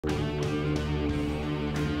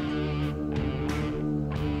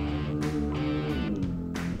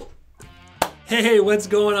Hey, what's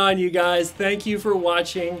going on, you guys? Thank you for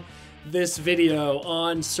watching this video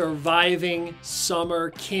on surviving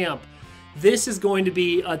summer camp. This is going to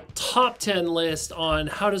be a top 10 list on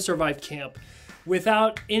how to survive camp.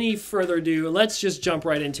 Without any further ado, let's just jump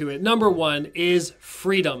right into it. Number one is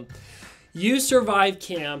freedom. You survive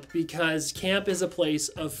camp because camp is a place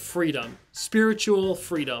of freedom, spiritual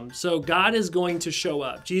freedom. So God is going to show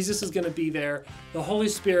up. Jesus is going to be there. The Holy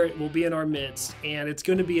Spirit will be in our midst, and it's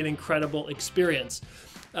going to be an incredible experience.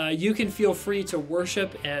 You can feel free to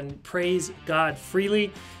worship and praise God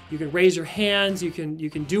freely. You can raise your hands. You can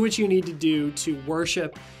do what you need to do to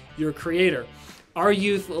worship your Creator. Our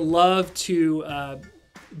youth love to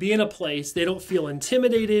be in a place they don't feel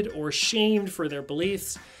intimidated or shamed for their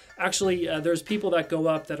beliefs. Actually, there's people that go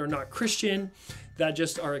up that are not Christian, that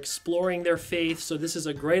just are exploring their faith. So this is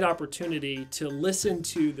a great opportunity to listen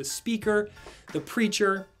to the speaker, the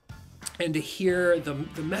preacher, and to hear the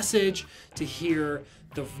message, to hear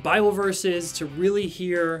the Bible verses, to really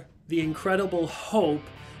hear the incredible hope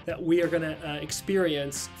that we are going to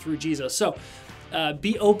experience through Jesus. So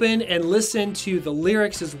be open and listen to the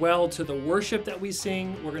lyrics as well, to the worship that we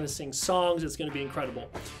sing. We're going to sing songs. It's going to be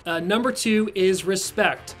incredible. Number two is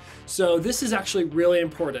respect. So this is actually really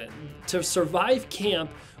important. To survive camp,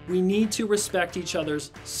 we need to respect each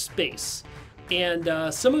other's space.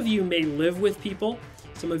 And some of you may live with people.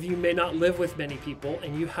 Some of you may not live with many people,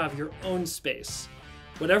 and you have your own space.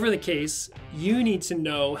 Whatever the case, you need to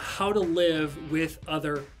know how to live with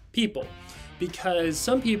other people, because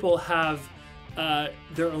some people have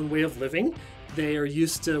their own way of living. They are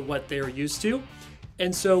used to what they are used to.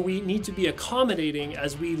 And so we need to be accommodating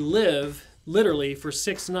as we live literally for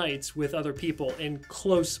 6 nights with other people in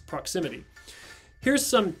close proximity. Here's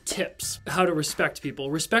some tips how to respect people.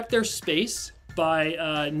 Respect their space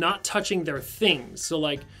by not touching their things. So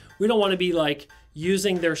like, we don't want to be like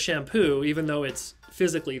using their shampoo, even though it's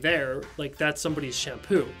physically there, like that's somebody's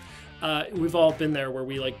shampoo. We've all been there where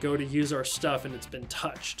we like go to use our stuff and it's been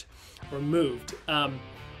touched or moved.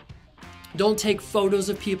 Don't take photos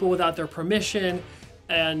of people without their permission,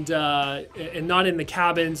 and not in the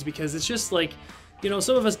cabins, because it's just like, you know,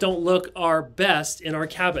 some of us don't look our best in our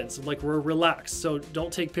cabins, like we're relaxed. So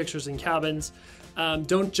don't take pictures in cabins.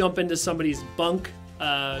 Don't jump into somebody's bunk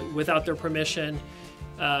without their permission.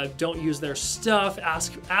 Don't use their stuff.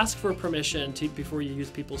 Ask for permission before you use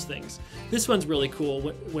people's things. This one's really cool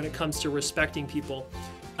when it comes to respecting people.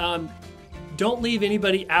 Don't leave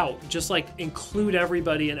anybody out. Just like include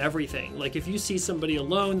everybody in everything. Like if you see somebody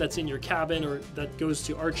alone that's in your cabin or that goes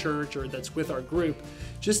to our church or that's with our group,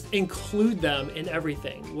 just include them in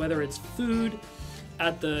everything. Whether it's food,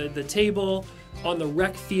 at the table, on the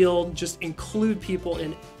rec field, just include people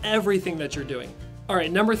in everything that you're doing. All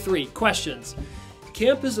right, number 3, questions.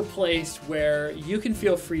 Camp is a place where you can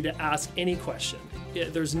feel free to ask any question.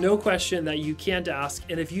 There's no question that you can't ask.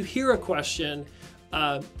 And if you hear a question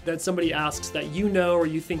that somebody asks that you know or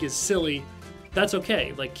you think is silly, that's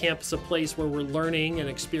okay. Like camp is a place where we're learning and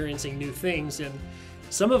experiencing new things. And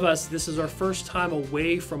some of us, this is our first time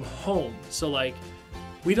away from home. So like,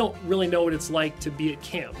 we don't really know what it's like to be at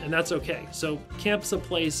camp, and that's okay. So camp's a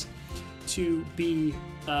place to be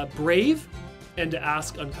brave and to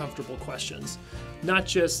ask uncomfortable questions. Not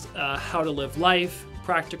just how to live life,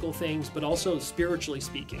 practical things, but also spiritually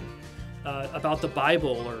speaking, about the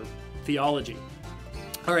Bible or theology.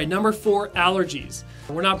 All right, number 4, allergies.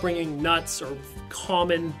 We're not bringing nuts or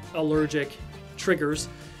common allergic triggers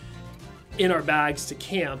in our bags to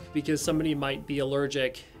camp because somebody might be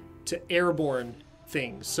allergic to airborne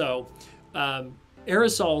things. So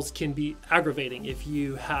aerosols can be aggravating if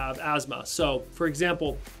you have asthma. So for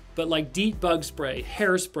example, but like Deet bug spray,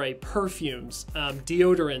 hairspray, perfumes,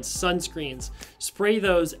 deodorants, sunscreens, spray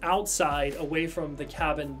those outside away from the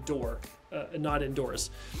cabin door, not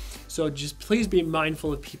indoors. So just please be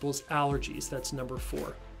mindful of people's allergies. That's number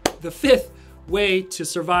 4. The 5th way to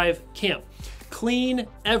survive camp. Clean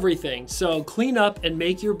everything. So clean up and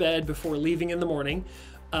make your bed before leaving in the morning.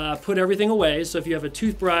 Put everything away. So if you have a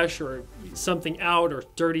toothbrush or something out or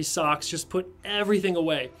dirty socks, just put everything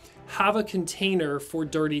away. Have a container for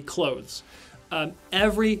dirty clothes.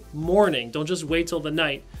 Every morning, don't just wait till the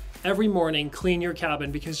night. Every morning, clean your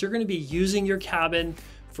cabin, because you're going to be using your cabin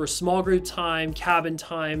for small group time, cabin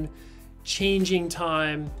time, changing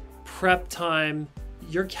time, prep time.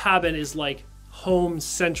 Your cabin is like home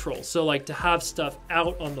central. So like to have stuff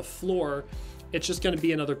out on the floor, it's just going to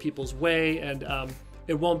be in other people's way, and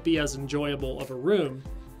it won't be as enjoyable of a room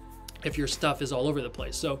if your stuff is all over the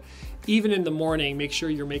place. So even in the morning, make sure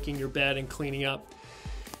you're making your bed and cleaning up.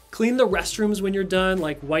 Clean the restrooms when you're done,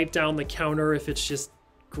 like wipe down the counter if it's just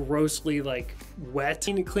grossly like wet.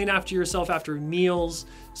 Clean after yourself after meals.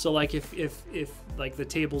 So like if like the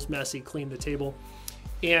table's messy, clean the table.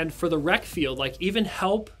 And for the rec field, like even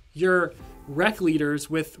help your rec leaders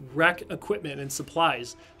with rec equipment and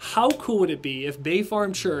supplies. How cool would it be if Bay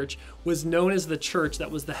Farm Church was known as the church that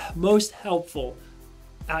was the most helpful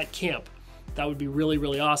at camp? That would be really,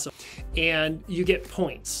 really awesome. And you get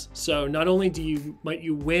points. So not only might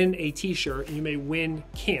you win a t-shirt, you may win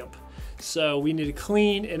camp. So we need to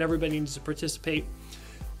clean and everybody needs to participate.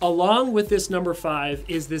 Along with this number 5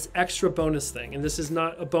 is this extra bonus thing. And this is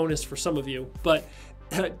not a bonus for some of you, but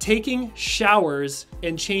taking showers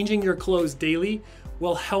and changing your clothes daily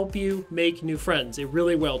will help you make new friends. It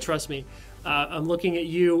really will, trust me. I'm looking at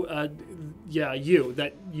you,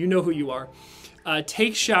 you know who you are.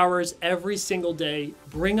 Take showers every single day.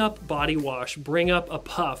 Bring up body wash, bring up a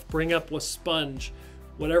puff, bring up a sponge,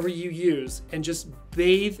 whatever you use, and just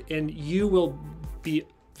bathe, and you will be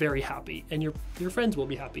very happy, and your friends will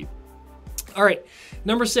be happy. All right,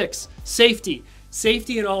 number 6, safety.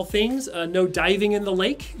 Safety in all things. No diving in the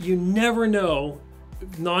lake. You never know,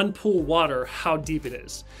 non-pool water, how deep it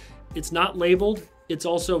is. It's not labeled. It's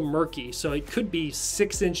also murky, so it could be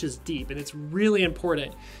 6 inches deep, and it's really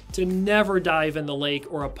important to never dive in the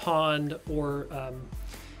lake or a pond or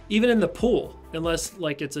even in the pool, unless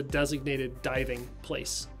like it's a designated diving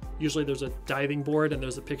place. Usually there's a diving board and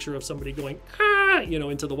there's a picture of somebody going,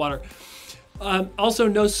 into the water. Also,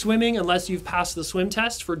 no swimming unless you've passed the swim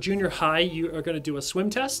test. For junior high, you are going to do a swim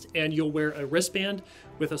test, and you'll wear a wristband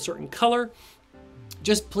with a certain color.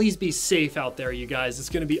 Just please be safe out there, you guys. It's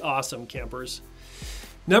going to be awesome, campers.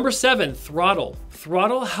 Number 7, throttle.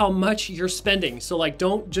 Throttle how much you're spending. So like,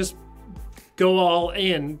 don't just go all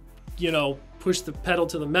in, push the pedal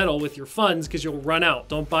to the metal with your funds because you'll run out.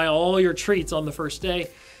 Don't buy all your treats on the first day.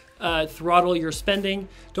 Throttle your spending.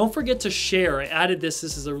 Don't forget to share. I added this.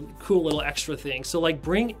 This is a cool little extra thing. So like,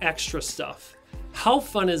 bring extra stuff. How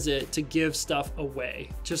fun is it to give stuff away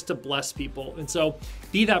just to bless people? And so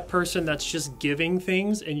be that person that's just giving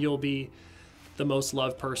things, and you'll be the most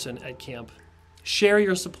loved person at camp. Share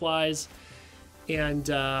your supplies, and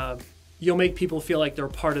you'll make people feel like they're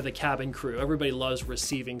part of the cabin crew. Everybody loves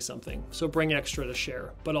receiving something. So bring extra to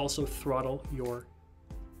share, but also throttle your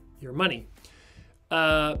money.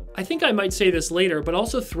 I think I might say this later, but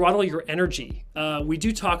also throttle your energy. We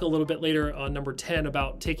do talk a little bit later on number 10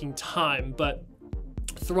 about taking time, but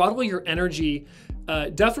throttle your energy.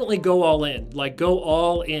 Definitely go all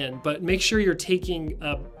in, but make sure you're taking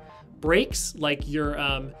breaks, like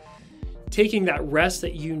you're taking that rest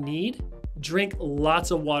that you need. Drink lots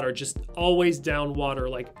of water, just always down water,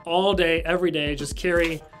 like all day, every day. Just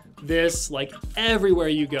carry this like everywhere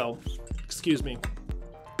you go. Excuse me.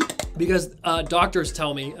 Because doctors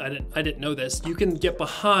tell me, I didn't know this, you can get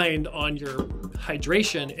behind on your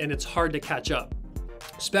hydration and it's hard to catch up.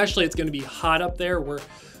 Especially it's gonna be hot up there. We're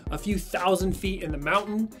a few thousand feet in the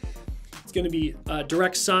mountain. It's gonna be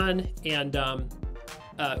direct sun, and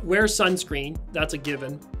wear sunscreen, that's a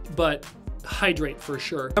given, but hydrate for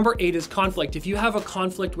sure. Number 8 is conflict. If you have a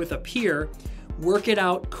conflict with a peer, work it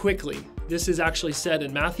out quickly. This is actually said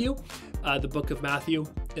in Matthew, the book of Matthew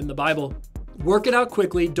in the Bible. Work it out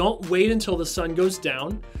quickly. Don't wait until the sun goes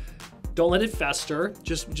down. Don't let it fester.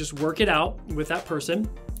 Just work it out with that person.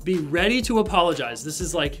 Be ready to apologize. This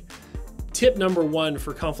is like tip number 1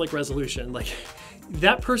 for conflict resolution. Like,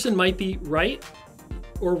 that person might be right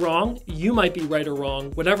or wrong. You might be right or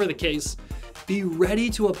wrong, whatever the case. Be ready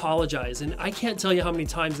to apologize. And I can't tell you how many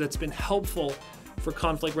times that's been helpful for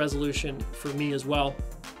conflict resolution for me as well.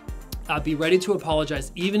 Be ready to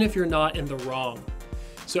apologize, even if you're not in the wrong.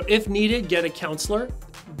 So if needed, get a counselor.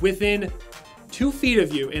 Within 2 feet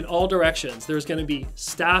of you in all directions, there's going to be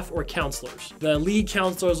staff or counselors. The lead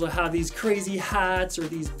counselors will have these crazy hats or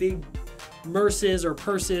these big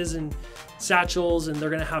purses and satchels, and they're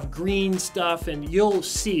going to have green stuff, and you'll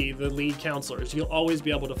see the lead counselors. You'll always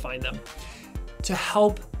be able to find them to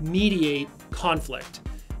help mediate conflict.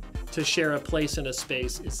 To share a place in a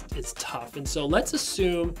space is tough. And so let's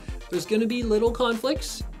assume there's going to be little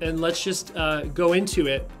conflicts, and let's just go into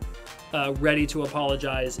it ready to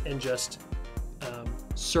apologize and just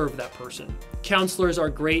serve that person. Counselors are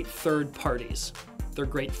great third parties. They're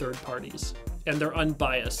great third parties, and they're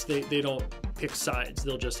unbiased. They don't pick sides.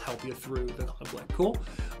 They'll just help you through the conflict. Cool.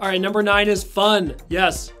 All right, number 9 is fun.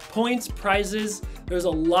 Yes, points, prizes. There's a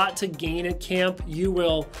lot to gain at camp. You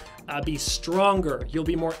will be stronger. You'll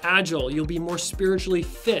be more agile. You'll be more spiritually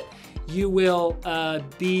fit. You will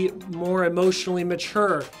be more emotionally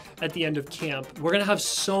mature at the end of camp. We're gonna have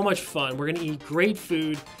so much fun. We're gonna eat great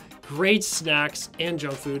food, great snacks and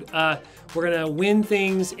junk food. We're gonna win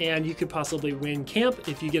things, and you could possibly win camp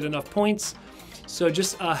if you get enough points. So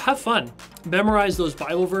just have fun. Memorize those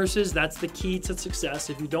Bible verses. That's the key to success.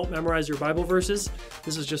 If you don't memorize your Bible verses,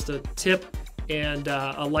 this is just a tip and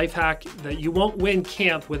a life hack that you won't win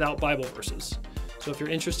camp without Bible verses. So if you're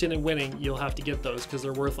interested in winning, you'll have to get those because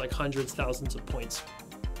they're worth like hundreds, thousands of points.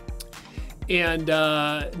 And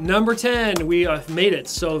number 10, we have made it.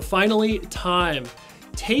 So finally, time.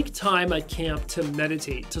 Take time at camp to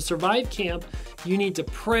meditate. To survive camp, you need to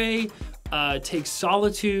pray, take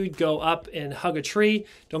solitude, go up and hug a tree.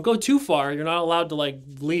 Don't go too far. You're not allowed to like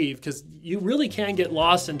leave because you really can get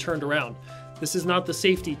lost and turned around. This is not the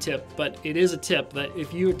safety tip, but it is a tip that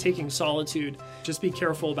if you're taking solitude, just be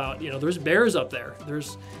careful about, there's bears up there.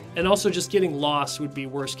 And also just getting lost would be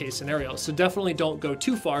worst case scenario. So definitely don't go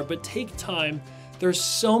too far, but take time. There's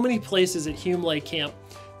so many places at Hume Lake Camp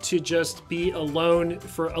to just be alone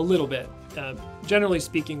for a little bit. Generally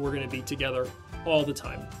speaking, we're gonna be together all the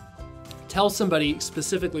time. Tell somebody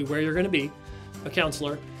specifically where you're gonna be, a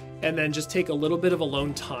counselor, and then just take a little bit of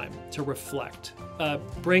alone time to reflect.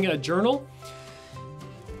 Bring a journal.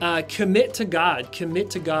 Commit to God. Commit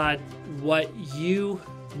to God what you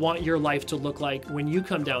want your life to look like when you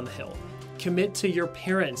come down the hill. Commit to your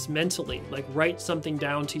parents mentally, like write something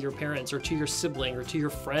down to your parents or to your sibling or to your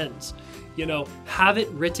friends. Have it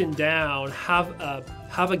written down, have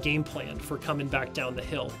a game plan for coming back down the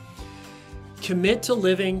hill. Commit to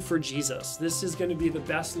living for Jesus. This is going to be the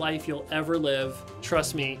best life you'll ever live.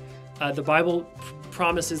 Trust me. The Bible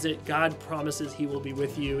promises it. God promises he will be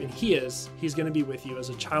with you, and he is. He's going to be with you as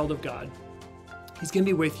a child of God. He's going to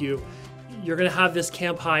be with you. You're going to have this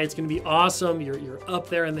camp high. It's going to be awesome. You're up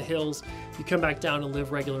there in the hills. You come back down and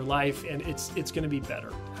live regular life, and it's going to be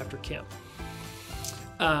better after camp.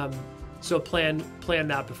 So plan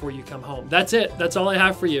that before you come home. That's it. That's all I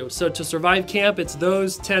have for you. So to survive camp, it's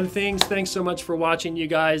those 10 things. Thanks so much for watching, you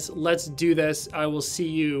guys. Let's do this. I will see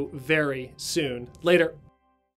you very soon. Later.